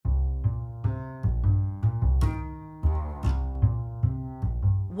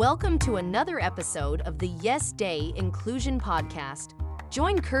Welcome to another episode of the Yes Day Inclusion Podcast.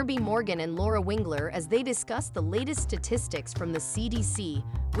 Join Kirby Morgan and Laura Wingler as they discuss the latest statistics from the CDC,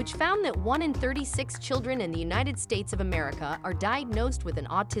 which found that 1 in 36 children in the United States of America are diagnosed with an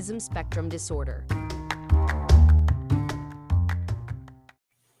autism spectrum disorder.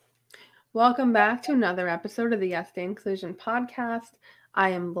 Welcome back to another episode of the Yes Day Inclusion Podcast. I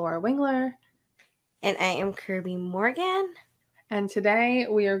am Laura Wingler. And I am Kirby Morgan. And today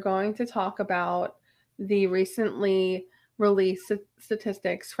we are going to talk about the recently released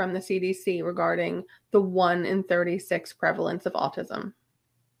statistics from the CDC regarding the 1 in 36 prevalence of autism.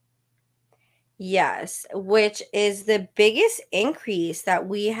 Yes, which is the biggest increase that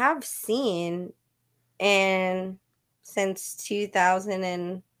we have seen since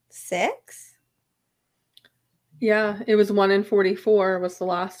 2006. Yeah, it was 1 in 44 was the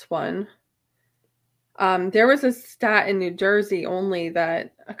last one. There was a stat in New Jersey only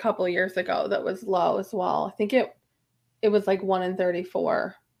that a couple of years ago that was low as well. I think it was like 1 in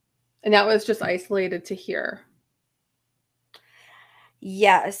 34. And that was just isolated to here.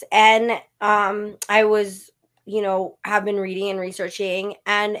 Yes. And I was, have been reading and researching,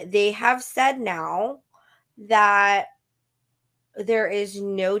 and they have said now that there is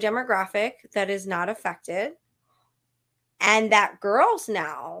no demographic that is not affected, and that girls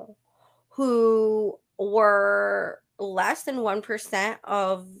now who were less than 1%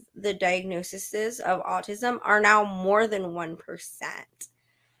 of the diagnoses of autism are now more than 1%.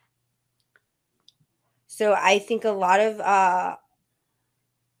 So I think a lot of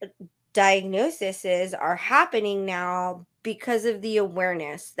diagnoses are happening now because of the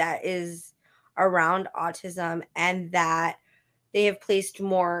awareness that is around autism, and that they have placed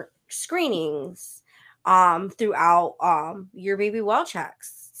more screenings throughout your baby well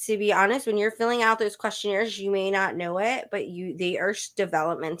checks. To be honest, when you're filling out those questionnaires, you may not know it, but they are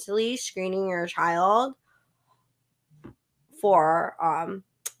developmentally screening your child for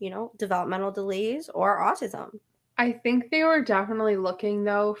developmental delays or autism. I think they were definitely looking,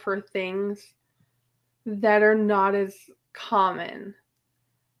 though, for things that are not as common.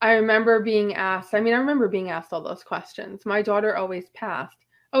 I remember being asked all those questions. My daughter always passed.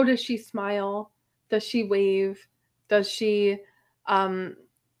 Oh, does she smile? Does she wave? Does she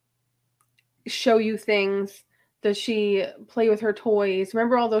show you things? Does she play with her toys?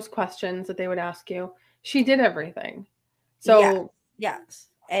 Remember all those questions that they would ask you? She did everything. So yes.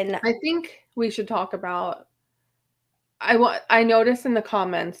 And I think we should talk about, I noticed in the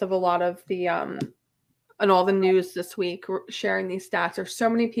comments of a lot of the and all the news this week sharing these stats, there's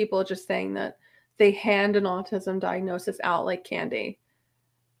so many people just saying that they hand an autism diagnosis out like candy.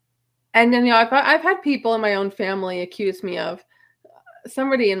 And then I've had people in my own family accuse me of,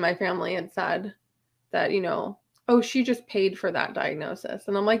 somebody in my family had said that, oh, she just paid for that diagnosis.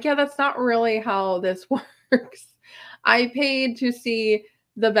 And I'm like, yeah, that's not really how this works. I paid to see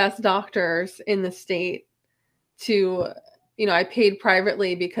the best doctors in the state I paid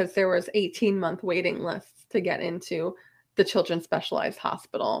privately because there was 18-month waiting lists to get into the Children's Specialized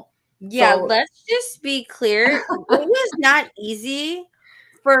Hospital. Yeah, so, let's just be clear. It was not easy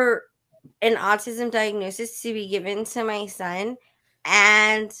for an autism diagnosis to be given to my son.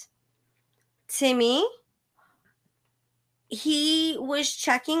 And to me, he was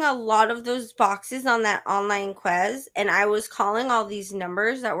checking a lot of those boxes on that online quiz, and I was calling all these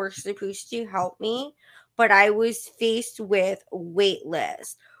numbers that were supposed to help me, but I was faced with wait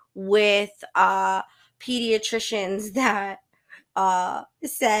lists, with pediatricians that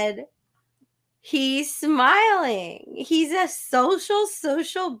said, he's smiling. He's a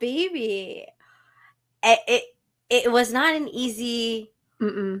social baby. It was not an easy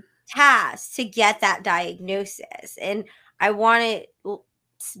task to get that diagnosis. And I want it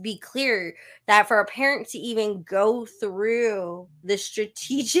to be clear that for a parent to even go through the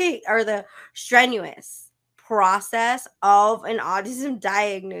strategic or the strenuous process of an autism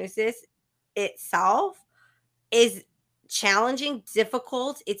diagnosis itself is challenging,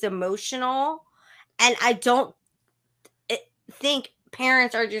 difficult, it's emotional. And I don't think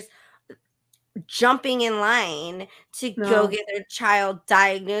parents are just jumping in line to go get their child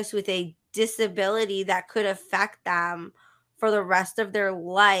diagnosed with a disability that could affect them for the rest of their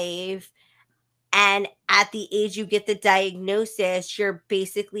life. And at the age you get the diagnosis, you're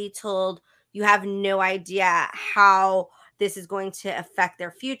basically told you have no idea how this is going to affect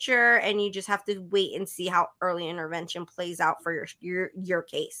their future, and you just have to wait and see how early intervention plays out for your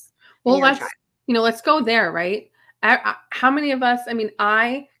case. Well, let's go there, right? How many of us,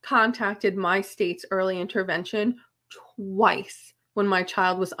 I contacted my state's early intervention when my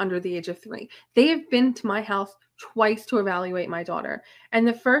child was under the age of 3. They have been to my house twice to evaluate my daughter. And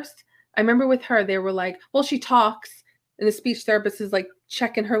the first, I remember with her, they were like, well, she talks. And the speech therapist is like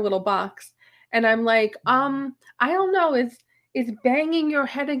checking her little box. And I'm like, I don't know, is banging your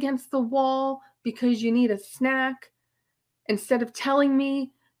head against the wall because you need a snack instead of telling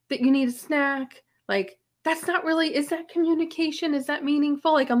me that you need a snack? Like, that's not really, is that communication? Is that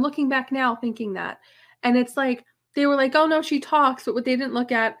meaningful? Like, I'm looking back now thinking that. And it's like, they were like, oh no, she talks. But what they didn't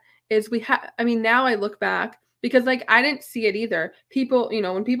look at is now I look back because like, I didn't see it either. People,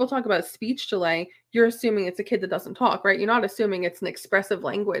 when people talk about speech delay, you're assuming it's a kid that doesn't talk, right? You're not assuming it's an expressive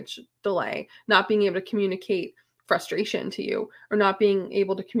language delay, not being able to communicate frustration to you or not being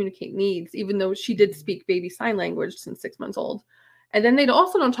able to communicate needs, even though she did speak baby sign language since 6 months old. And then they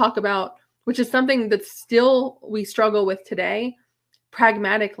also don't talk about, which is something that still we struggle with today,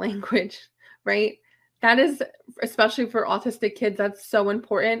 pragmatic language, right? That is, especially for autistic kids, that's so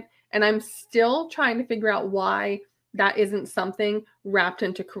important. And I'm still trying to figure out why that isn't something wrapped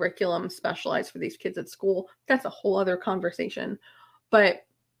into curriculum specialized for these kids at school. That's a whole other conversation. But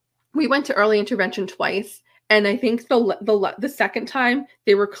we went to early intervention twice. And I think the second time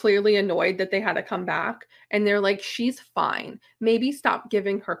they were clearly annoyed that they had to come back. And they're like, she's fine. Maybe stop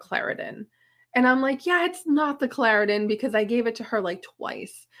giving her Claritin. And I'm like, yeah, it's not the Claritin because I gave it to her like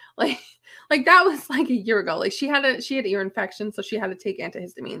twice. Like that was like a year ago. Like she had ear infection, so she had to take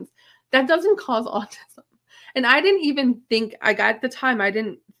antihistamines. That doesn't cause autism. And I didn't even think, at the time, I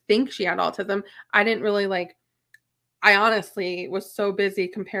didn't think she had autism. I didn't really I honestly was so busy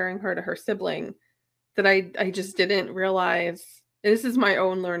comparing her to her sibling that I just didn't realize, this is my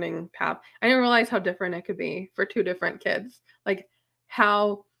own learning path. I didn't realize how different it could be for two different kids. Like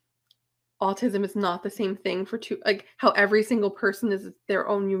how autism is not the same thing for two, like how every single person is their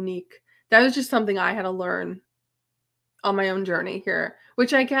own unique. That was just something I had to learn on my own journey here,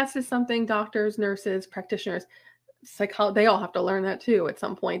 which I guess is something doctors, nurses, practitioners, they all have to learn that too at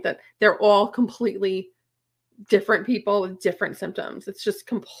some point, that they're all completely different people with different symptoms. It's just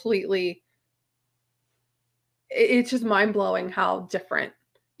completely, it's just mind-blowing how different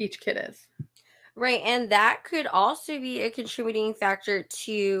each kid is. Right. And that could also be a contributing factor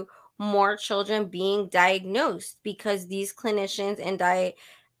to more children being diagnosed, because these clinicians and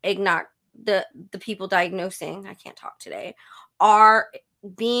the people diagnosing, I can't talk today, are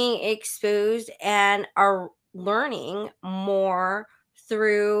being exposed and are learning more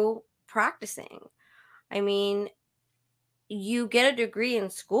through practicing. I mean, you get a degree in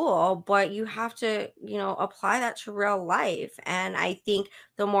school, but you have to, apply that to real life. And I think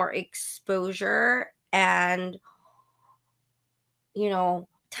the more exposure and,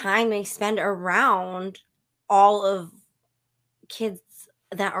 time they spend around all of kids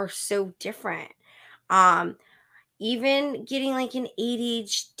that are so different. Even getting like an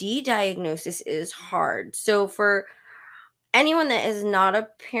ADHD diagnosis is hard. So for anyone that is not a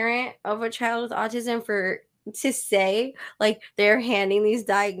parent of a child with autism, to say like they're handing these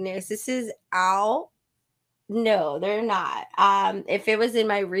diagnoses out, no, they're not. If it was in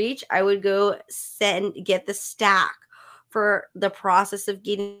my reach, I would go get the stack for the process of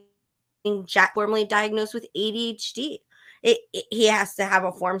getting Jack formally diagnosed with ADHD. He has to have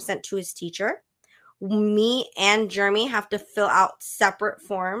a form sent to his teacher. Me and Jeremy have to fill out separate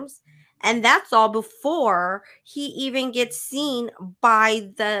forms. And that's all before he even gets seen by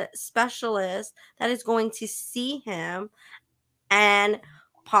the specialist that is going to see him and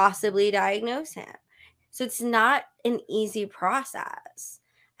possibly diagnose him. So it's not an easy process.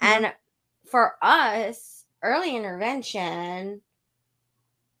 Mm-hmm. And for us, early intervention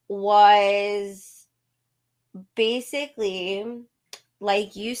was basically,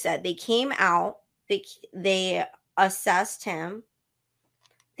 like you said, they came out, they assessed him,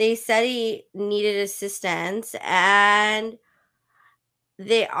 they said he needed assistance, and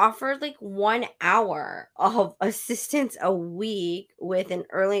they offered like 1 hour of assistance a week with an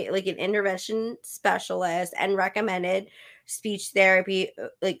intervention specialist, and recommended speech therapy.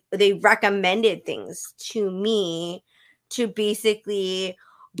 Like they recommended things to me to basically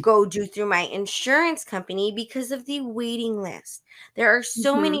go do through my insurance company because of the waiting list. There are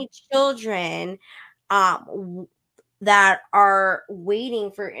so many children that are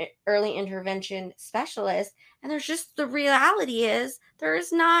waiting for early intervention specialists. And there's just, the reality is there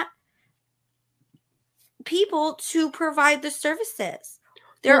is not people to provide the services.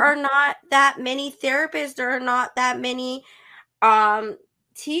 There are not that many therapists. There are not that many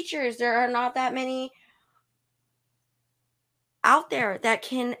teachers. There are not that many out there that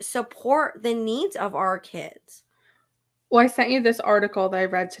can support the needs of our kids. Well, I sent you this article that I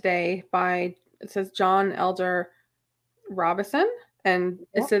read today it says John Elder Robison, and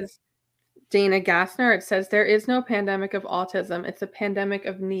it Yep. says Dana Gassner. It says there is no pandemic of autism. It's a pandemic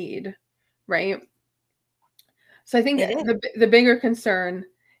of need, right? So I think It is. the bigger concern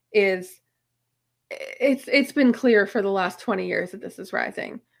is it's been clear for the last 20 years that this is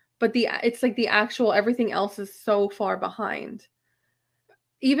rising, but it's like the actual everything else is so far behind.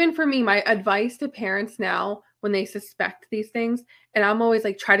 Even for me, my advice to parents now when they suspect these things, and I'm always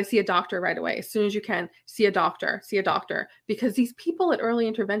like, try to see a doctor right away. As soon as you can, see a doctor, because these people at early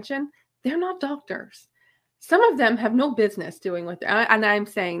intervention, they're not doctors. Some of them have no business doing what, and I'm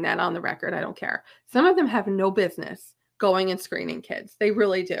saying that on the record, I don't care. Some of them have no business going and screening kids. They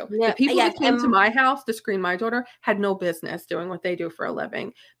really do. Yeah, The people yes, that came to my house to screen my daughter had no business doing what they do for a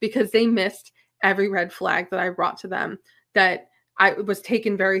living because they missed every red flag that I brought to them, that I was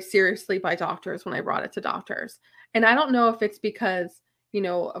taken very seriously by doctors when I brought it to doctors. And I don't know if it's because,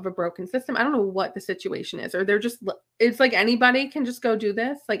 of a broken system. I don't know what the situation is, or they're just, it's like anybody can just go do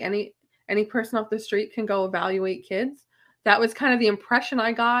this. Like any person off the street can go evaluate kids. That was kind of the impression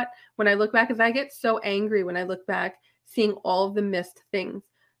I got when I look back, because I get so angry when I look back seeing all of the missed things,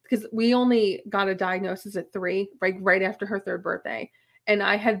 because we only got a diagnosis at 3, like right after her 3rd birthday. And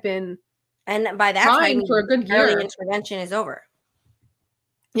I had been and by that trying time, for a good early year. intervention is over.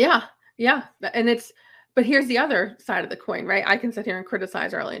 Yeah. And but here's the other side of the coin, right? I can sit here and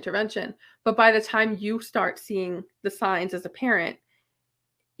criticize early intervention, but by the time you start seeing the signs as a parent,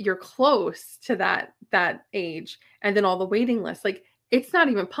 you're close to that age, and then all the waiting lists. Like, it's not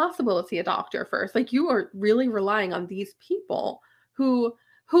even possible to see a doctor first. Like, you are really relying on these people who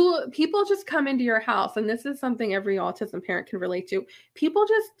people just come into your house, and this is something every autism parent can relate to. People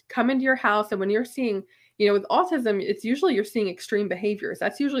just come into your house, and when you're seeing, with autism, it's usually you're seeing extreme behaviors.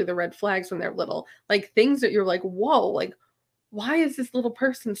 That's usually the red flags when they're little, like things that you're like, whoa, like, why is this little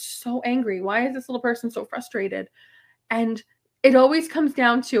person so angry? Why is this little person so frustrated? And it always comes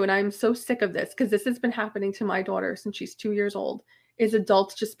down to, and I'm so sick of this because this has been happening to my daughter since she's 2 years old, is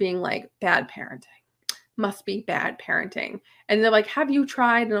adults just being like, bad parenting. Must be bad parenting. And they're like, have you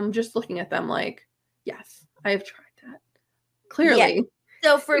tried? And I'm just looking at them like, yes, I have tried that. Clearly. Yeah.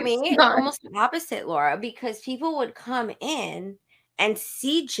 So for me, it's not. almost the opposite, Laura, because people would come in and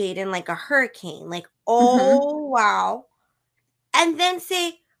see Jaden like a hurricane, like, oh, wow. And then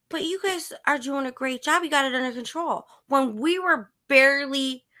say, but you guys are doing a great job. You got it under control. When we were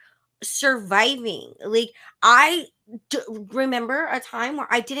barely surviving. Like, I remember a time where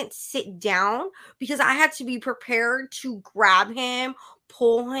I didn't sit down because I had to be prepared to grab him,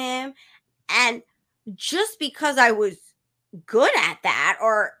 pull him. And just because I was good at that,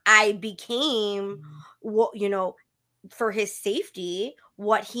 or I became what, for his safety,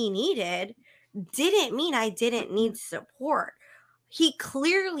 what he needed, didn't mean I didn't need support. He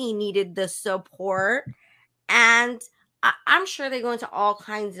clearly needed the support, and I'm sure they go into all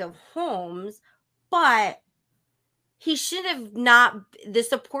kinds of homes, but he should have not, the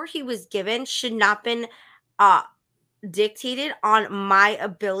support he was given should not been dictated on my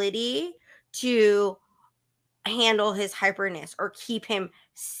ability to handle his hyperness or keep him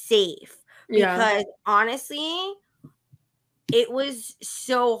safe. Yeah. Because honestly, it was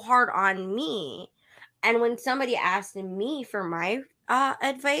so hard on me. And when somebody asked me for my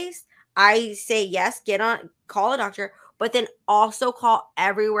advice, I say yes, call a doctor, but then also call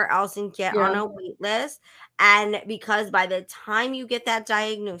everywhere else and get on a wait list. And because by the time you get that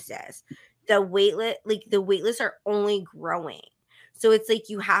diagnosis, the wait lists are only growing. So it's like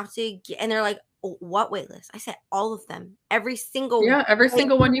you have to get, and they're like, oh, what wait list? I said all of them, every single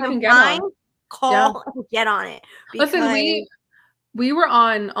one you can get on. Call and get on it. Listen, we were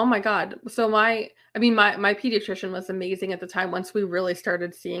on, oh my God. So my pediatrician was amazing at the time. Once we really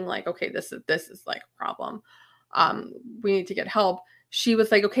started seeing like, okay, this is like a problem. We need to get help. She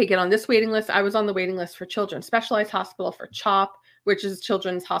was like, okay, get on this waiting list. I was on the waiting list for Children's Specialized Hospital, for CHOP, which is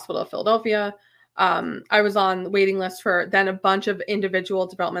Children's Hospital of Philadelphia. I was on the waiting list for then a bunch of individual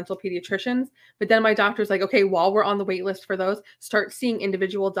developmental pediatricians. But then my doctor's like, okay, while we're on the wait list for those, start seeing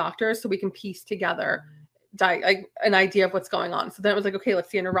individual doctors so we can piece together like an idea of what's going on. So then it was like, okay, let's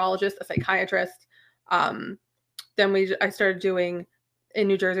see a neurologist, a psychiatrist. Then I started doing, in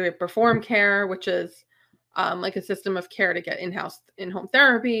New Jersey, we have Perform Care, which is like a system of care to get in-home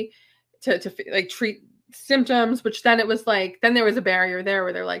therapy to like treat symptoms, which then it was like, then there was a barrier there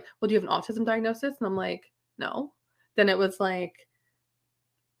where they're like, well, do you have an autism diagnosis? And I'm like, no. Then it was like,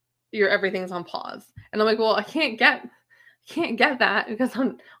 everything's on pause. And I'm like, well, I can't get that because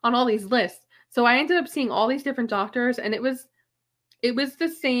I'm on all these lists. So I ended up seeing all these different doctors, and it was the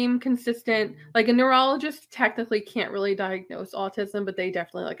same consistent, like a neurologist technically can't really diagnose autism, but they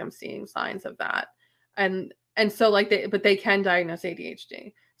definitely, like, I'm seeing signs of that. And And so like they can diagnose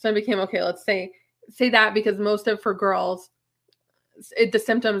ADHD. So I became, okay, let's say that, because most of for girls, the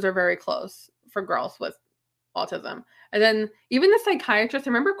symptoms are very close for girls with autism. And then even the psychiatrist, I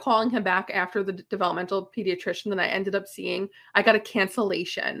remember calling him back after the developmental pediatrician that I ended up seeing. I got a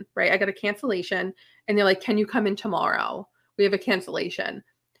cancellation, right? I got a cancellation, and they're like, can you come in tomorrow? We have a cancellation.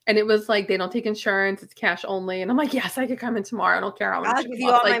 And it was like, they don't take insurance, it's cash only. And I'm like, yes, I could come in tomorrow. I don't care how much I'll it give you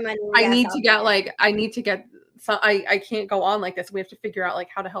costs. all Like, my money. I Yes, need I'll to do get it. like, I need to get some, I can't go on like this. We have to figure out like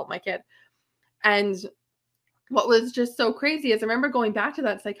how to help my kid. And what was just so crazy is I remember going back to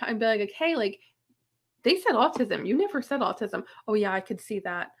that and be like, hey, like, they said autism. You never said autism. Oh yeah, I could see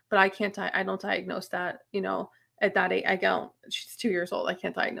that, but I can't. I don't diagnose that. You know, at that age, I don't. She's 2 years old. I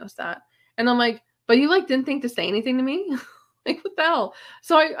can't diagnose that. And I'm like, but you like didn't think to say anything to me? Like, what the hell?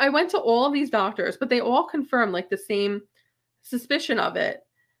 So I went to all of these doctors, but they all confirmed like the same suspicion of it.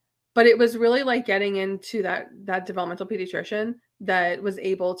 But it was really like getting into that developmental pediatrician that was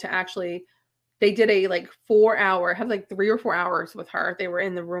able to actually. They did a like 4 hour, had like 3 or 4 hours with her. They were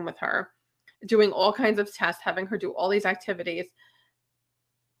in the room with her, doing all kinds of tests, having her do all these activities.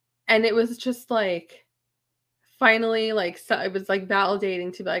 And it was just like, finally, like, so it was like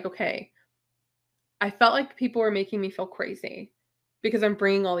validating to be like, okay, I felt like people were making me feel crazy because I'm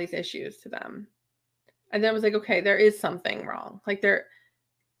bringing all these issues to them. And then I was like, okay, there is something wrong. Like there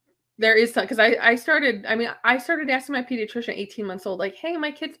is some, because I started asking my pediatrician, 18 months old, like, hey,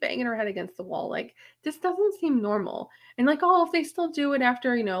 my kid's banging her head against the wall. Like, this doesn't seem normal. And like, oh, if they still do it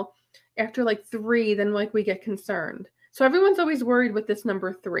after, after like 3, then like we get concerned. So everyone's always worried with this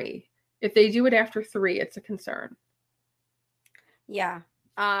number 3. If they do it after 3, it's a concern. Yeah.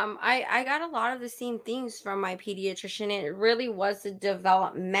 I got a lot of the same things from my pediatrician. It really was a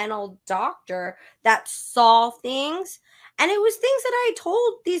developmental doctor that saw things. And it was things that I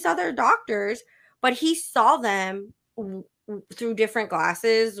told these other doctors, but he saw them through different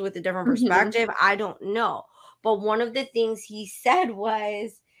glasses with a different perspective. I don't know. But one of the things he said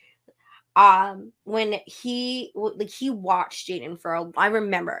was, when he watched Jaden I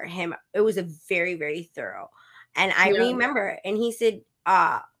remember him, it was a very, very thorough, and I remember, and he said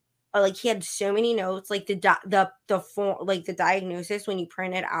like he had so many notes, like the form, like the diagnosis when you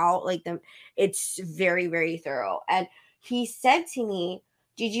print it out, like it's very, very thorough. And he said to me,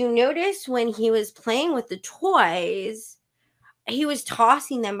 did you notice when he was playing with the toys, he was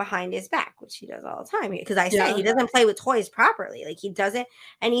tossing them behind his back, which he does all the time, because I said he doesn't play with toys properly. Like, he doesn't.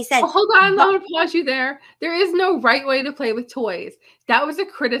 And he said, hold on, I'm going to pause you there. There is no right way to play with toys. That was a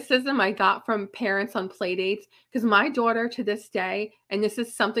criticism I got from parents on play dates, because my daughter to this day, and this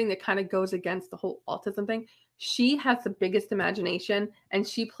is something that kind of goes against the whole autism thing, she has the biggest imagination and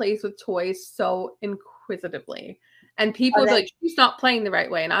she plays with toys so inquisitively. And people are like, she's not playing the right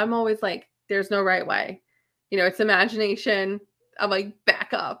way. And I'm always like, there's no right way. It's imagination. I'm like, back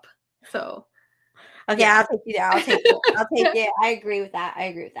up. So, okay, yeah. I'll take you there. I'll take it. I agree with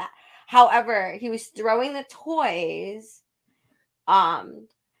that. However, he was throwing the toys.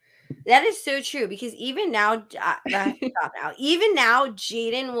 That is so true, because even now, even now,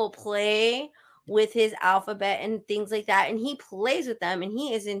 Jaden will play with his alphabet and things like that, and he plays with them, and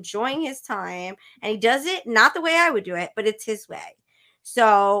he is enjoying his time, and he does it not the way I would do it, but it's his way.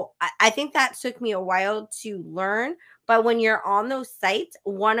 So I think that took me a while to learn. But when you're on those sites,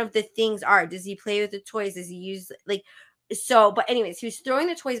 one of the things are, does he play with the toys? Does he use but anyways, he was throwing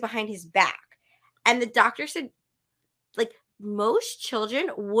the toys behind his back. And the doctor said, like, most children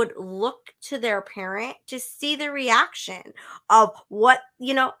would look to their parent to see the reaction of what,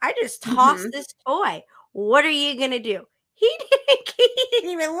 I just tossed this toy. What are you going to do? He didn't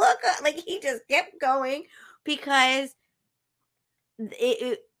even look up. Like, he just kept going, because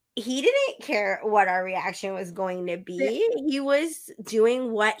he didn't care what our reaction was going to be. He was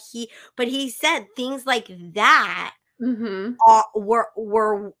doing but he said things like that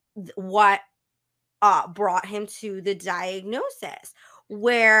were what brought him to the diagnosis,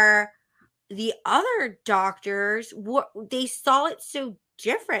 where the other doctors, they saw it so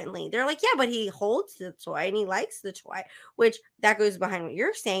differently. They're like, yeah, but he holds the toy and he likes the toy, which that goes behind what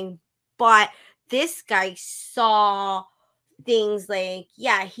you're saying. But this guy saw things like,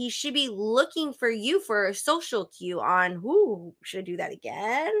 yeah, he should be looking for you for a social cue on, who should I do that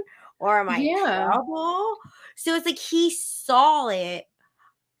again, or am I in trouble? So it's like he saw it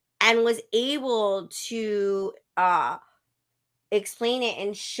and was able to explain it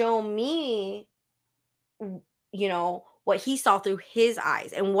and show me, what he saw through his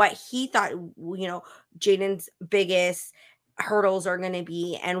eyes and what he thought, Jaden's biggest hurdles are going to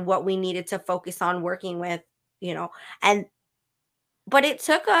be, and what we needed to focus on working with, but it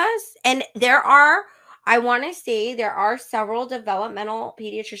took us, and there are, I want to say there are several developmental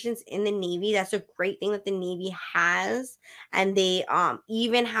pediatricians in the Navy. That's a great thing that the Navy has, and they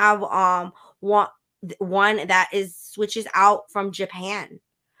even have one that is switches out from Japan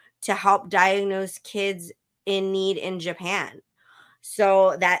to help diagnose kids in need in Japan,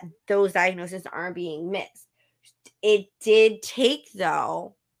 so that those diagnoses aren't being missed. It did take,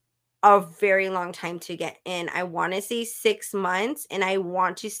 though, a very long time to get in. I want to say 6 months, and I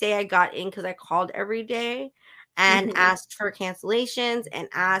want to say I got in because I called every day and asked for cancellations and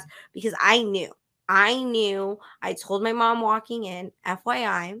asked because I knew. I told my mom walking in,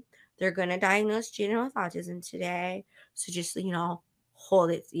 FYI, they're going to diagnose Gina with autism today. So just,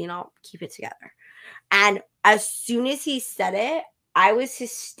 hold it, keep it together. And as soon as he said it, I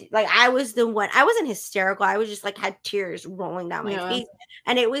was I was the one. I wasn't hysterical. I was just like had tears rolling down my face,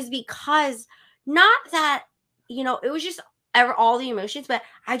 and it was because not that it was just all the emotions, but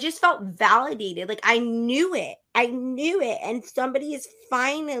I just felt validated. Like I knew it, and somebody is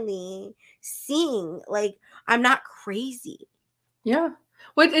finally seeing like I'm not crazy. Yeah,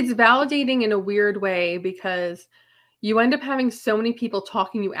 well, it's validating in a weird way because you end up having so many people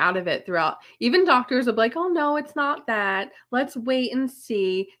talking you out of it throughout. Even doctors will be like, oh, no, it's not that. Let's wait and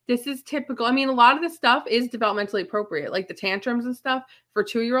see. This is typical. I mean, a lot of this stuff is developmentally appropriate. Like the tantrums and stuff for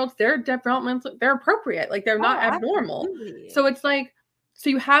 2-year-olds, they're appropriate. Like they're not abnormal. Absolutely. So it's like,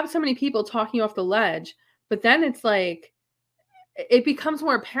 so you have so many people talking you off the ledge, but then it's like, it becomes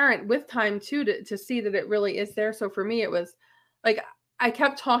more apparent with time too, to see that it really is there. So for me, it was like, I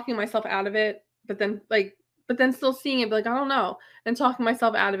kept talking myself out of it, but then still seeing it, like, I don't know, and talking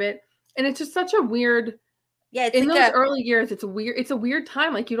myself out of it. And it's just such a weird, in those early years, it's a weird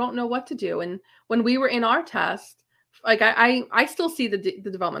time. Like, you don't know what to do. And when we were in our test, like, I still see the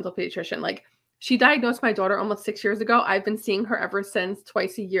developmental pediatrician. Like, she diagnosed my daughter almost 6 years ago. I've been seeing her ever since,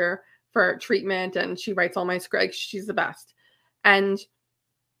 twice a year for treatment. And she writes all my scripts. Like, she's the best. And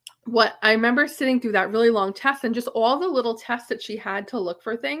what I remember sitting through that really long test and just all the little tests that she had to look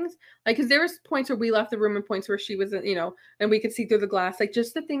for things, like, because there was points where we left the room and points where she wasn't, and we could see through the glass, like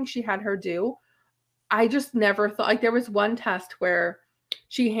just the things she had her do. I just never thought, like, there was one test where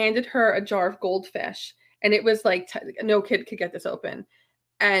she handed her a jar of goldfish and it was like, no kid could get this open.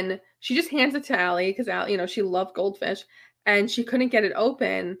 And she just hands it to Allie because Allie, she loved goldfish and she couldn't get it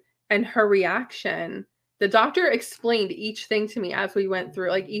open. And her reaction, the doctor explained each thing to me as we went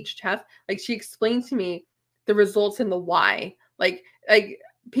through, like, each test. Like, she explained to me the results and the why. Like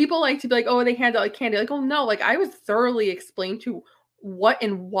people like to be like, oh, they hand out like candy. Like, oh no, like I was thoroughly explained to what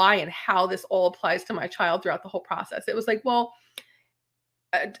and why and how this all applies to my child throughout the whole process. It was like, well,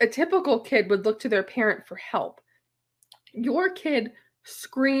 a typical kid would look to their parent for help. Your kid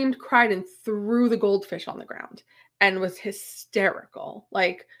screamed, cried, and threw the goldfish on the ground and was hysterical.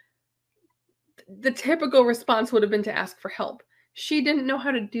 Like, the typical response would have been to ask for help. She didn't know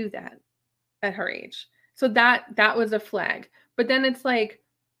how to do that at her age. So that was a flag. But then it's like,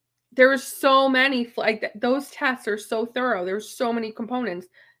 there were so many those tests are so thorough. There's so many components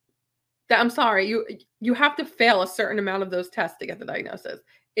that, I'm sorry, you have to fail a certain amount of those tests to get the diagnosis.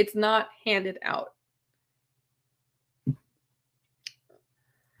 It's not handed out.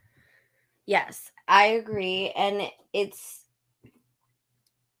 Yes, I agree. And it's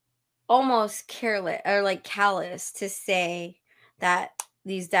almost careless or like callous to say that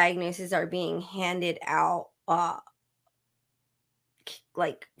these diagnoses are being handed out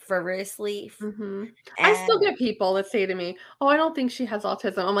like frivolously. I still get people that say to me, oh, I don't think she has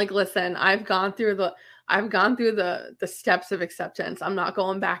autism. I'm like, listen, I've gone through the steps of acceptance. I'm not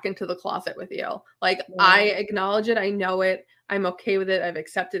going back into the closet with you. Like, I acknowledge it. I know it. I'm okay with it. I've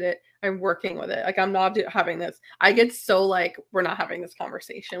accepted it. I'm working with it. Like, I'm not having this. I get so like, we're not having this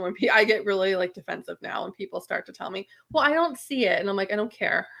conversation when I get really like defensive now when people start to tell me, well, I don't see it. And I'm like, I don't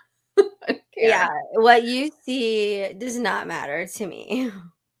care. I don't care. Yeah. What you see does not matter to me.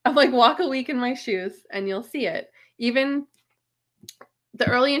 I'm like, walk a week in my shoes and you'll see it. Even the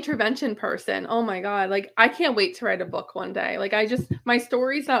early intervention person, oh my God, like, I can't wait to write a book one day. Like, my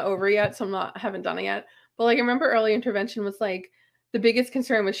story's not over yet, so haven't done it yet. But like, I remember early intervention was like, the biggest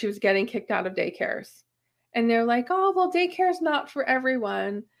concern was she was getting kicked out of daycares. And they're like, oh, well, daycare's not for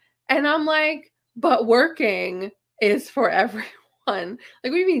everyone. And I'm like, but working is for everyone. Like,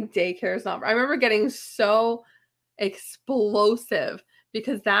 what do you mean daycare is not? I remember getting so explosive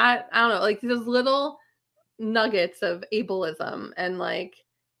because that, I don't know, like those little nuggets of ableism and like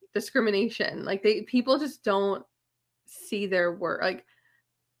discrimination, like people just don't see their work. Like,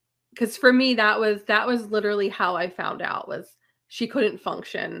 because for me, that was literally how I found out, was she couldn't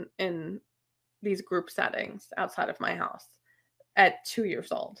function in these group settings outside of my house at 2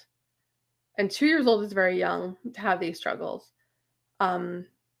 years old. And 2 years old is very young to have these struggles.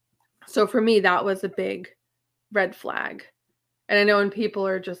 So for me, that was a big red flag. And I know when people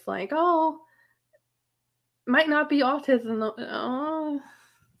are just like, oh, might not be autism. Oh,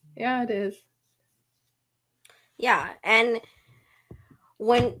 yeah, it is. Yeah. And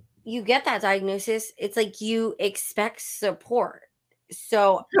when you get that diagnosis, it's like you expect support.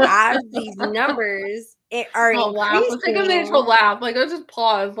 So as these numbers are I'll laugh. Let's take a minute to increasing, laugh. Like, let's just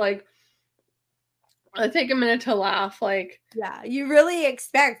pause. Like, let's take a minute to laugh. Like, yeah, you really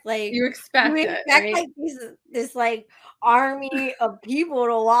expect you expect it, right? like this like army of people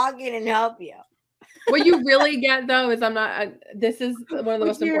to walk in and help you. What you really get though is this is one of the What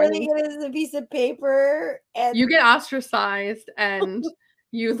most you important really things. get is a piece of paper, and You get ostracized and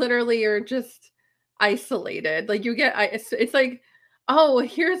you literally are just isolated. Like you get, it's like, oh,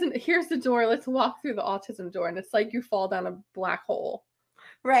 here's the door. Let's walk through the autism door. And it's like you fall down a black hole.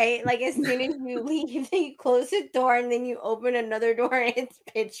 right, like as soon as you leave, then you close the door and then you open another door and it's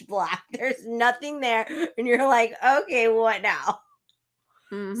pitch black. There's nothing there, and you're like, okay, what now?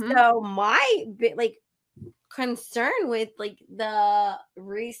 Mm-hmm. So my like concern with like the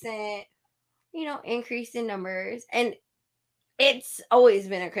recent, increase in numbers, and it's always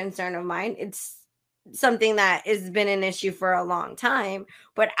been a concern of mine. It's something that has been an issue for a long time.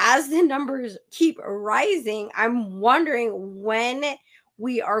 But as the numbers keep rising, I'm wondering when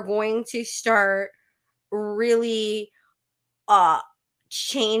we are going to start really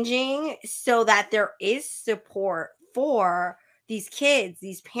changing so that there is support for these kids,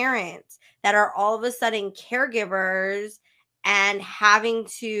 these parents that are all of a sudden caregivers and having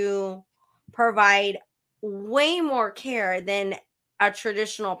to provide way more care than a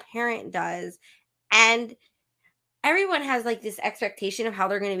traditional parent does. And everyone has like this expectation of how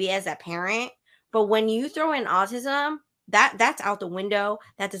they're going to be as a parent, but when you throw in autism, that's out the window.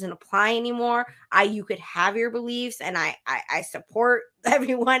 That doesn't apply anymore. You could have your beliefs, and I support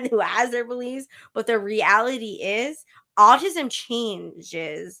everyone who has their beliefs, but the reality is autism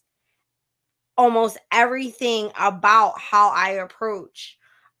changes almost everything about how I approach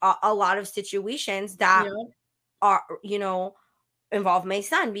a lot of situations that Yeah. are, involve my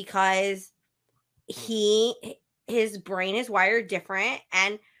son, because his brain is wired different,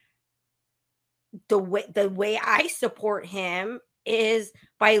 and the way I support him is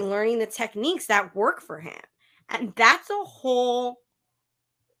by learning the techniques that work for him. And that's a whole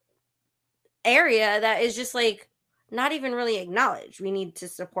area that is just like not even really acknowledged. We need to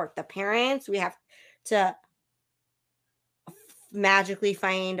support the parents. We have to magically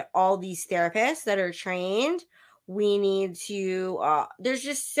find all these therapists that are trained. We need to there's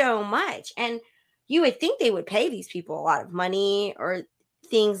just so much, and you would think they would pay these people a lot of money or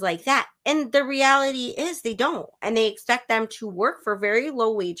things like that, and the reality is they don't, and they expect them to work for very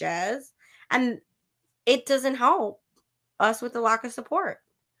low wages, and it doesn't help us with the lack of support.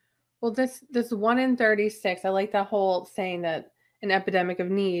 Well, this 1 in 36, I like that whole saying that an epidemic of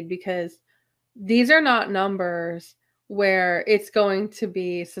need, because these are not numbers where it's going to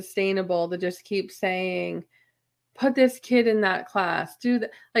be sustainable to just keep saying, put this kid in that class, do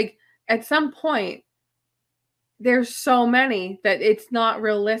that. Like at some point, there's so many that it's not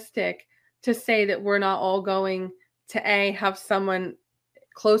realistic to say that we're not all going to have someone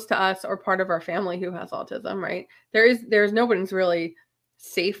close to us or part of our family who has autism, right? There's nobody's really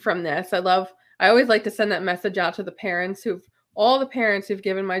safe from this. I always like to send that message out to the parents all the parents who've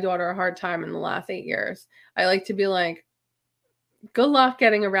given my daughter a hard time in the last 8 years. I like to be like, good luck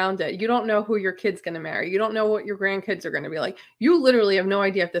getting around it. You don't know who your kid's going to marry. You don't know what your grandkids are going to be like. You literally have no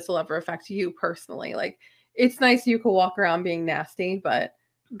idea if this will ever affect you personally. Like, it's nice you can walk around being nasty, but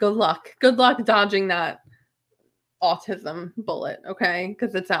good luck. Good luck dodging that autism bullet, okay?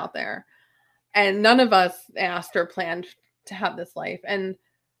 Because it's out there. And none of us asked or planned to have this life. And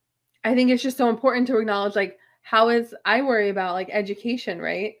I think it's just so important to acknowledge, like, I worry about like education,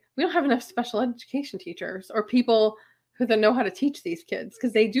 right? We don't have enough special education teachers or people who know how to teach these kids,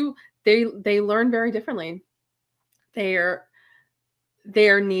 because they learn very differently. Their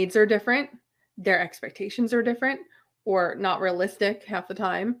needs are different, their expectations are different, or not realistic half the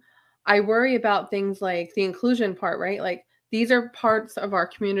time. I worry about things like the inclusion part, right? Like, these are parts of our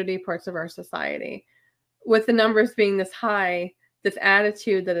community, parts of our society. With the numbers being this high, this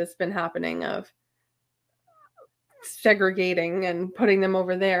attitude that has been happening of segregating and putting them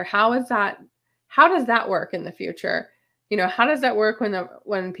over there, how does that work in the future? How does that work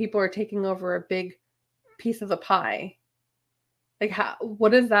when people are taking over a big piece of the pie? Like,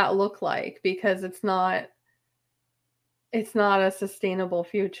 what does that look like? Because it's not a sustainable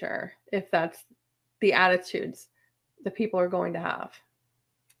future if that's the attitudes that people are going to have.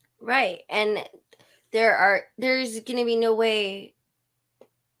 Right. And there's going to be no way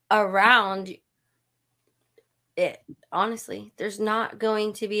around it. Honestly, there's not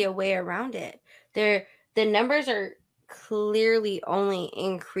going to be a way around it. The numbers are clearly only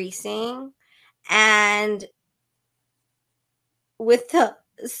increasing, and with the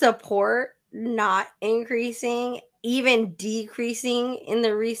support not increasing, even decreasing in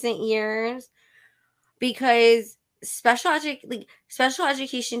the recent years, because special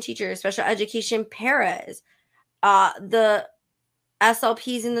education teachers, special education paras, the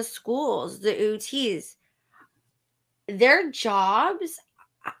SLPs in the schools, the OTs, their jobs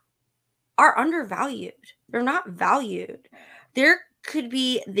are undervalued. They're not valued. There could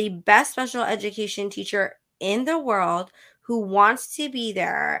be the best special education teacher in the world who wants to be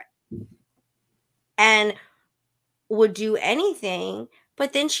there and would do anything,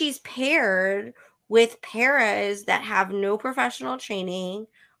 but then she's paired with paras that have no professional training,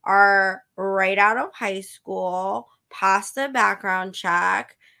 are right out of high school, passed a background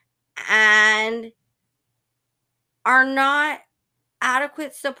check, and are not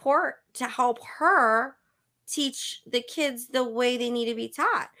adequate support to help her teach the kids the way they need to be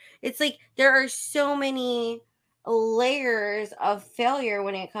taught. It's like there are so many layers of failure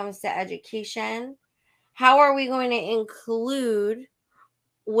when it comes to education. How are we going to include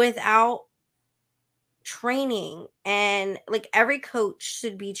without training? And like every coach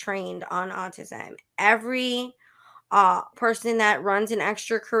should be trained on autism. Every person that runs an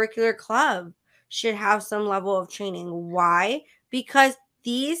extracurricular club should have some level of training. Why? Because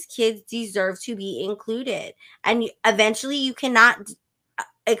these kids deserve to be included, and eventually you cannot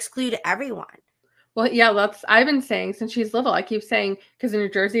exclude everyone. Well, yeah, I've been saying since she's little. I keep saying, because in New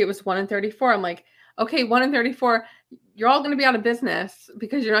Jersey it was 1 in 34. I'm like, okay, 1 in 34, you're all going to be out of business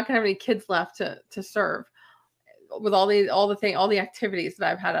because you're not going to have any kids left to serve with all the activities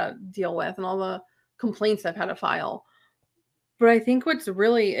that I've had to deal with and all the complaints I've had to file. But I think what's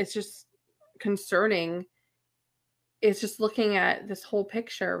really is just concerning is just looking at this whole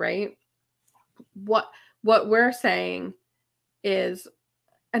picture, right? What we're saying is,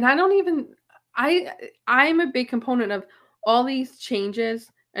 and I'm a big component of all these changes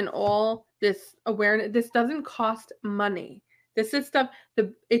and all this awareness. This doesn't cost money. This is stuff,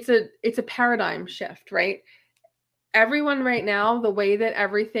 it's a paradigm shift, right? Everyone right now, the way that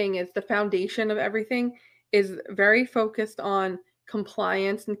everything is, the foundation of everything is very focused on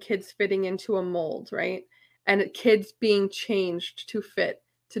compliance and kids fitting into a mold, right? And kids being changed to fit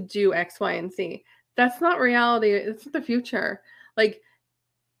to do X, Y, and Z. That's not reality. It's the future. Like,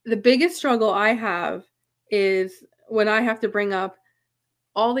 the biggest struggle I have is when I have to bring up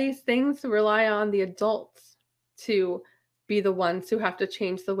all these things rely on the adults to be the ones who have to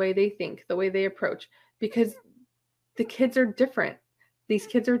change the way they think, the way they approach, because the kids are different. These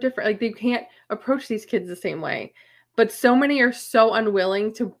kids are different. Like, they can't approach these kids the same way. But so many are so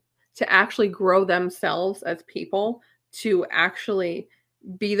unwilling to actually grow themselves as people, to actually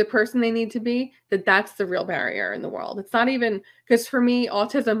be the person they need to be, that's the real barrier in the world. It's not even, because for me,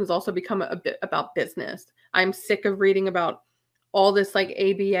 autism has also become a bit about business. I'm sick of reading about all this like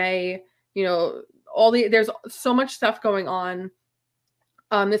ABA, there's so much stuff going on.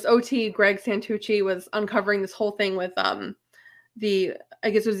 This OT, Greg Santucci, was uncovering this whole thing with I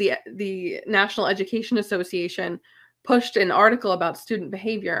guess it was the National Education Association pushed an article about student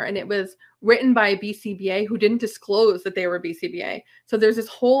behavior, and it was written by a BCBA who didn't disclose that they were BCBA. So there's this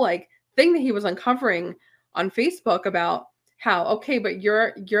whole like thing that he was uncovering on Facebook about how, okay, but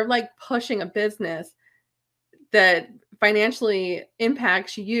you're like pushing a business that financially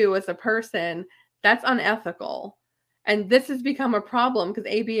impacts you as a person. That's unethical. And this has become a problem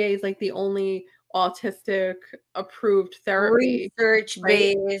because ABA is like the only autistic approved therapy.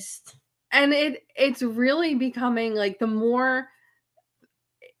 Research-based. Right? And it's really becoming like, the more,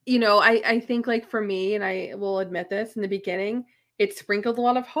 I think, like, for me, and I will admit this, in the beginning, it sprinkled a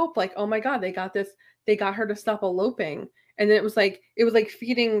lot of hope. Like, oh my God, they got her to stop eloping. And then it was like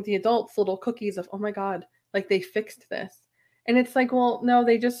feeding the adults little cookies of, oh my God, like, they fixed this. And it's like, well, no,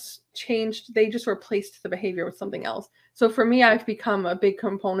 they just replaced the behavior with something else. So for me, I've become a big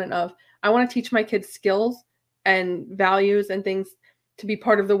component of, I want to teach my kids skills and values and things to be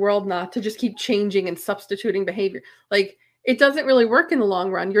part of the world, not to just keep changing and substituting behavior. Like, it doesn't really work in the long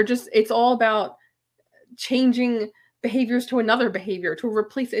run. It's all about changing behaviors to another behavior to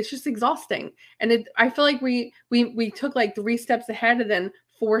replace it. It's just exhausting. And I feel like we took like 3 steps ahead and then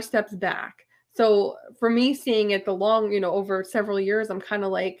 4 steps back. So for me, seeing it over several years, I'm kind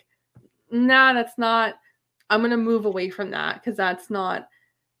of like, nah, I'm going to move away from that, because that's not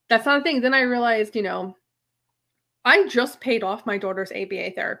a thing. Then I realized, I just paid off my daughter's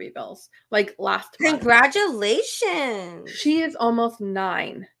ABA therapy bills like last month. Congratulations. She is almost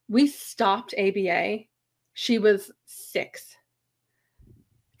 9. We stopped ABA. She was 6.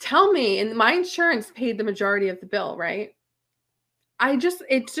 Tell me, and my insurance paid the majority of the bill, right?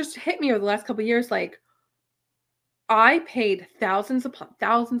 It just hit me over the last couple of years, like, I paid thousands upon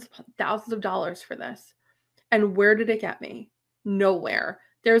thousands upon thousands of dollars for this. And where did it get me? Nowhere.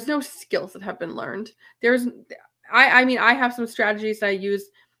 There's no skills that have been learned. I mean, I have some strategies that I use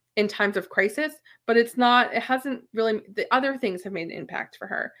in times of crisis, but it hasn't really, the other things have made an impact for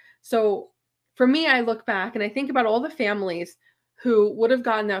her. So for me, I look back and I think about all the families who would have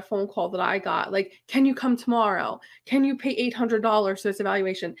gotten that phone call that I got, like, can you come tomorrow? Can you pay $800 for this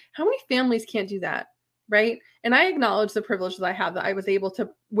evaluation? How many families can't do that? Right? And I acknowledge the privilege that I have, that I was able to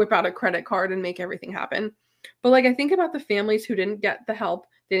whip out a credit card and make everything happen. But like, I think about the families who didn't get the help,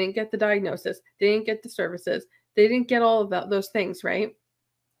 they didn't get the diagnosis, they didn't get the services, they didn't get all of those things, right?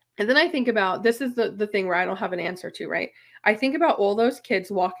 And then I think about, this is the thing where I don't have an answer to, right? I think about all those kids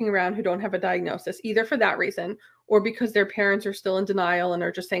walking around who don't have a diagnosis, either for that reason or because their parents are still in denial and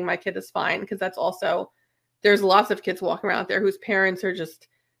are just saying my kid is fine. Because that's also, there's lots of kids walking around out there whose parents are just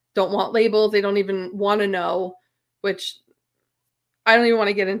don't want labels. They don't even want to know, which I don't even want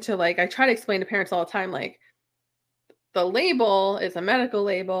to get into. Like, I try to explain to parents all the time, like, the label is a medical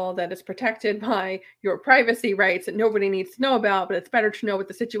label that is protected by your privacy rights that nobody needs to know about, but it's better to know what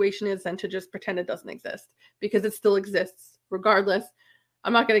the situation is than to just pretend it doesn't exist, because it still exists regardless.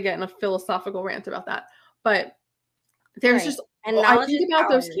 I'm not going to get in a philosophical rant about that, but there's just, and I think about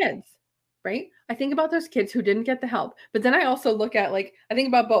those kids, right? I think about those kids who didn't get the help, but then I also look at, like, I think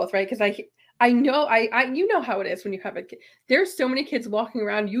about both, right? Because I know, you know how it is when you have a kid. There's so many kids walking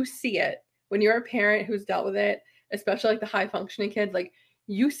around, you see it when you're a parent who's dealt with it, especially like the high functioning kids, like,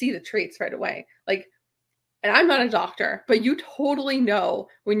 you see the traits right away. Like, and I'm not a doctor, but you totally know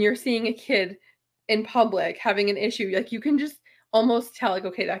when you're seeing a kid in public having an issue, like, you can just almost tell, like,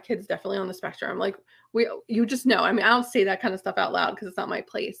 okay, that kid's definitely on the spectrum. Like, you just know. I mean, I don't say that kind of stuff out loud because it's not my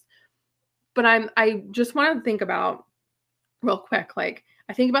place, but I just want to think about real quick, like,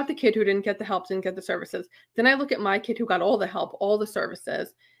 I think about the kid who didn't get the help, didn't get the services. Then I look at my kid who got all the help, all the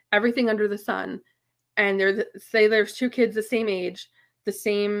services, everything under the sun. And say there's 2 kids the same age,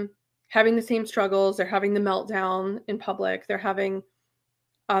 having the same struggles. They're having the meltdown in public. They're having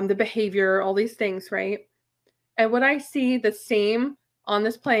the behavior, all these things, right? And what I see the same on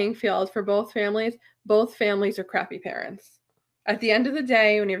this playing field for both families are crappy parents. At the end of the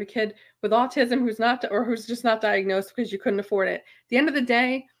day, when you have a kid with autism who's just not diagnosed because you couldn't afford it, at the end of the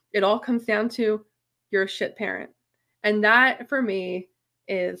day, it all comes down to, you're a shit parent. And that, for me,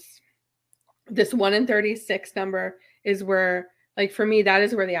 is this 1 in 36 number is where, like, for me, that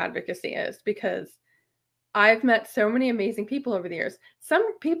is where the advocacy is, because I've met so many amazing people over the years.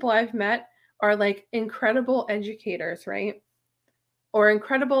 Some people I've met are, like, incredible educators, right? Or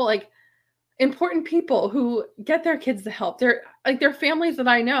incredible, like, important people who get their kids the help. They're families that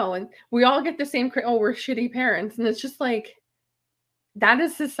I know, and we all get the same, oh, we're shitty parents. And it's just like,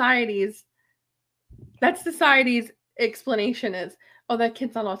 that's society's explanation is, oh, that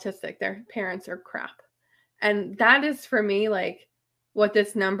kid's not autistic, their parents are crap. And that is, for me, like, what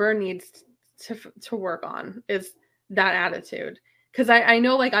this number needs to work on, is that attitude. Because I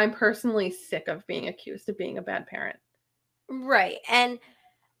know, like, I'm personally sick of being accused of being a bad parent. Right. And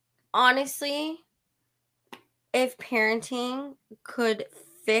honestly, if parenting could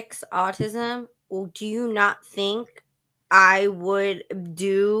fix autism, do you not think I would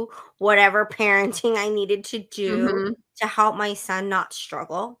do whatever parenting I needed to do to help my son not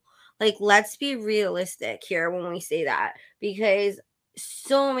struggle? Like, let's be realistic here when we say that, because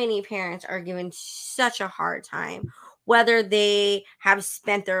so many parents are given such a hard time, whether they have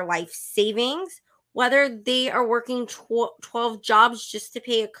spent their life savings, whether they are working 12 jobs just to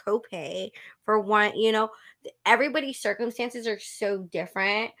pay a copay for one, everybody's circumstances are so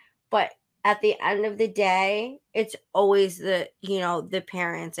different, but at the end of the day, it's always the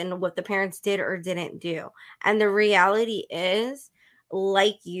parents and what the parents did or didn't do. And the reality is,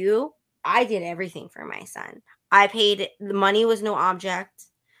 like you, I did everything for my son. I paid, the money was no object.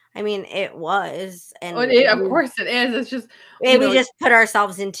 I mean, it was. And of course it is. It's just, we just put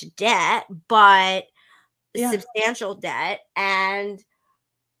ourselves into debt, but substantial debt. And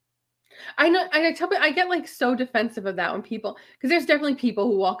I know, I get, like, so defensive of that when people, because there's definitely people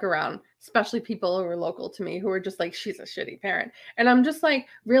who walk around, especially people who are local to me, who are just like, she's a shitty parent. And I'm just like,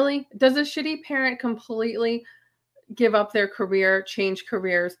 really? Does a shitty parent completely give up their career, change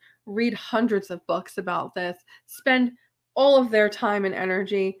careers, read hundreds of books about this, spend all of their time and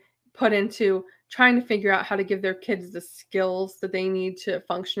energy put into trying to figure out how to give their kids the skills that they need to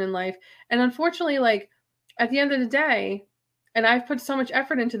function in life. And unfortunately, like at the end of the day, and I've put so much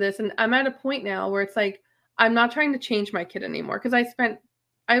effort into this, and I'm at a point now where it's like, I'm not trying to change my kid anymore, because I've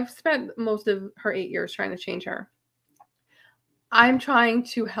spent most of her 8 years trying to change her. I'm trying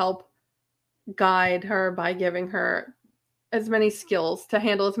to help guide her by giving her as many skills to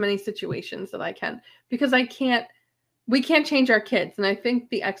handle as many situations that I can, because we can't change our kids. And I think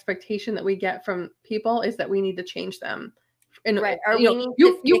the expectation that we get from people is that we need to change them. And right. Or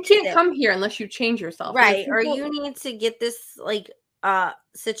you can't come here unless you change yourself. Right. Or you need to get this like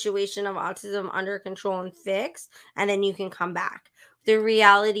situation of autism under control and fixed, and then you can come back. The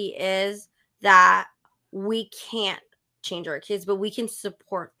reality is that we can't change our kids, but we can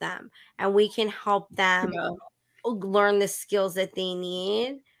support them and we can help them learn the skills that they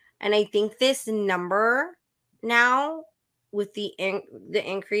need. And I think this number now, with the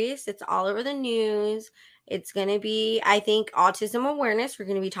increase, it's all over the news. It's going to be, I think, autism awareness. We're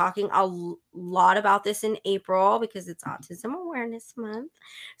going to be talking a lot about this in April because it's Autism Awareness Month.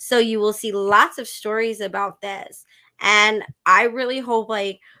 So you will see lots of stories about this. And I really hope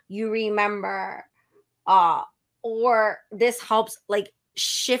like you remember or this helps like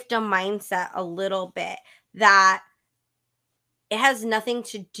shift a mindset a little bit, that it has nothing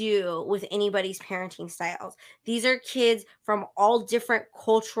to do with anybody's parenting styles. These are kids from all different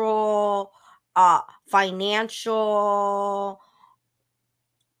cultural, financial,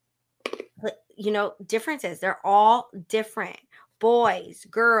 differences. They're all different. Boys,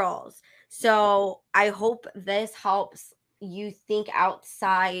 girls. So I hope this helps you think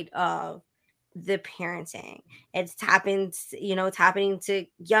outside of the parenting. It's happening to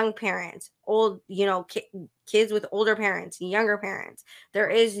young parents, old, kids with older parents, younger parents. There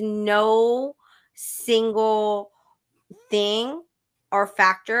is no single thing or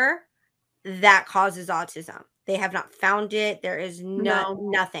factor that causes autism. They have not found it. There is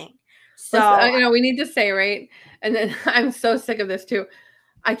nothing. So we need to say, right? And then I'm so sick of this too.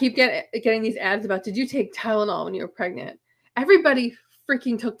 I keep getting these ads about, did you take Tylenol when you were pregnant? Everybody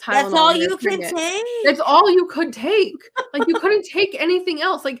freaking took Tylenol. That's all you could take. That's all you could take. Like you couldn't take anything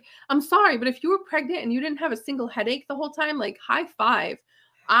else. Like, I'm sorry, but if you were pregnant and you didn't have a single headache the whole time, like high five.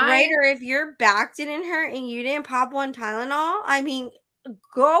 Right, or if your back didn't hurt and you didn't pop one Tylenol, I mean,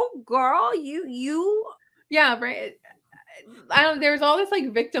 go girl, you. Yeah, right. There's all this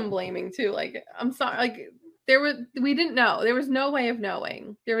like victim blaming too. Like, I'm sorry, like we didn't know. There was no way of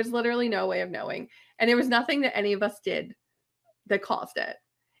knowing. There was literally no way of knowing. And there was nothing that any of us did that caused it.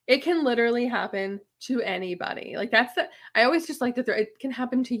 It can literally happen to anybody. Like I always just like that it can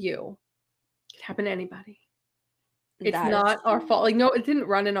happen to you. It can happen to anybody. It's not our fault. Like, no, it didn't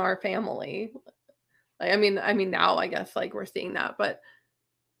run in our family. Like, I mean now I guess like we're seeing that, but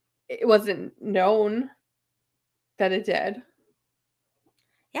it wasn't known that it did.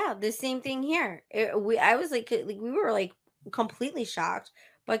 Yeah, the same thing here. I was like we were like completely shocked,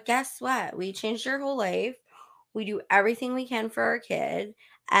 but guess what? We changed our whole life. We do everything we can for our kid,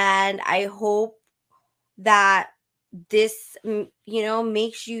 and I hope that this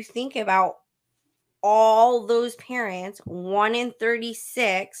makes you think about all those parents, 1 in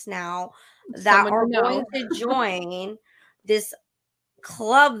 36 now, that are going to join this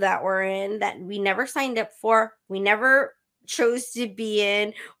club that we're in, that we never signed up for, we never chose to be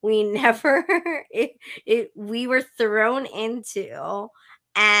in, we never we were thrown into,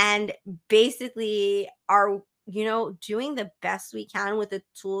 and basically are doing the best we can with the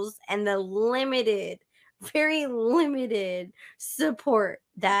tools and the very limited support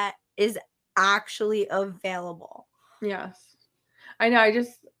that is actually available. Yes, I know.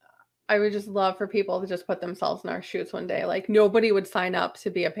 I would just love for people to just put themselves in our shoes one day. Like, nobody would sign up to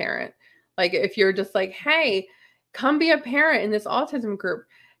be a parent. Like, if you're just like, hey, come be a parent in this autism group,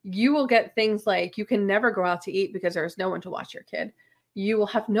 you will get things like you can never go out to eat because there's no one to watch your kid. You will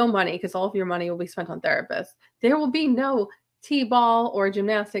have no money because all of your money will be spent on therapists. There will be no T-ball or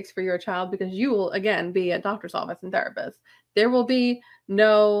gymnastics for your child because you will, again, be at doctor's office and therapist. There will be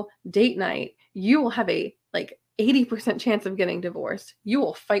no date night. You will have a 80% chance of getting divorced. You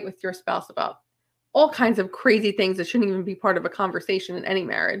will fight with your spouse about all kinds of crazy things that shouldn't even be part of a conversation in any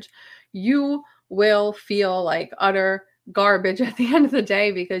marriage. You will feel like utter garbage at the end of the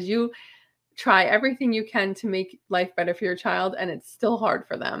day because you try everything you can to make life better for your child, and it's still hard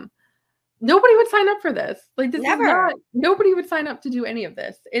for them. Nobody would sign up for this. Like, this Never. Is not, nobody would sign up to do any of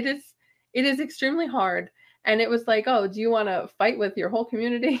this. It is extremely hard. And it was like, oh, do you want to fight with your whole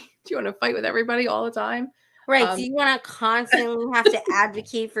community? Do you want to fight with everybody all the time? Right. Do you want to constantly have to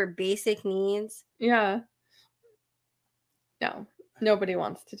advocate for basic needs? Yeah. No, nobody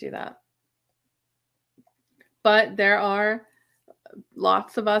wants to do that. but there are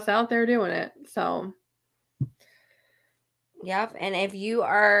lots of us out there doing it. So, yep. And if you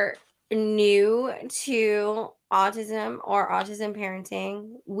are new to autism or autism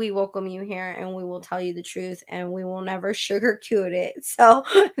parenting, we welcome you here and we will tell you the truth and we will never sugarcoat it. So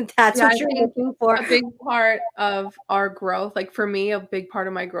that's yeah, what you're looking for. a big part of our growth, like for me, a big part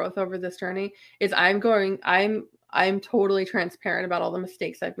of my growth over this journey is I'm totally transparent about all the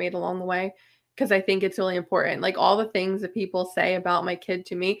mistakes I've made along the way, because I think it's really important. Like all the things that people say about my kid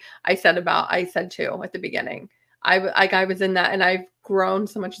to me, I said too at the beginning. I was in that, and I've grown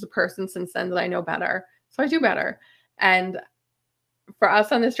so much as a person since then that I know better. So I do better. And for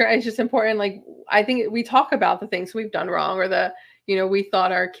us on this journey, it's just important. Like, I think we talk about the things we've done wrong, or we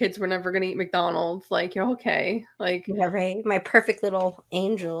thought our kids were never going to eat McDonald's. Like, okay. Like, yeah, right. My perfect little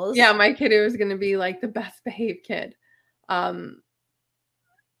angels. Yeah, my kid was going to be like the best behaved kid.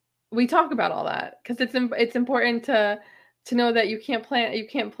 We talk about all that because it's important to know that you can't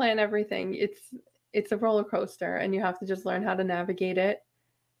plan everything. It's a roller coaster, and you have to just learn how to navigate it,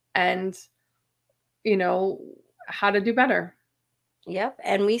 and how to do better. Yep.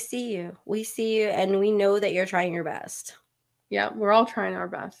 And we see you, and we know that you're trying your best. Yeah, we're all trying our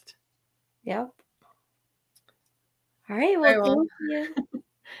best. Yep. All right. Well, thank you.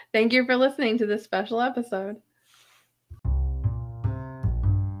 Thank you for listening to this special episode.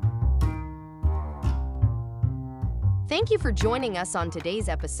 Thank you for joining us on today's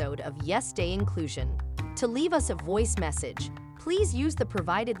episode of Yes Day Inclusion. To leave us a voice message, please use the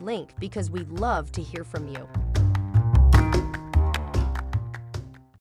provided link because we'd love to hear from you.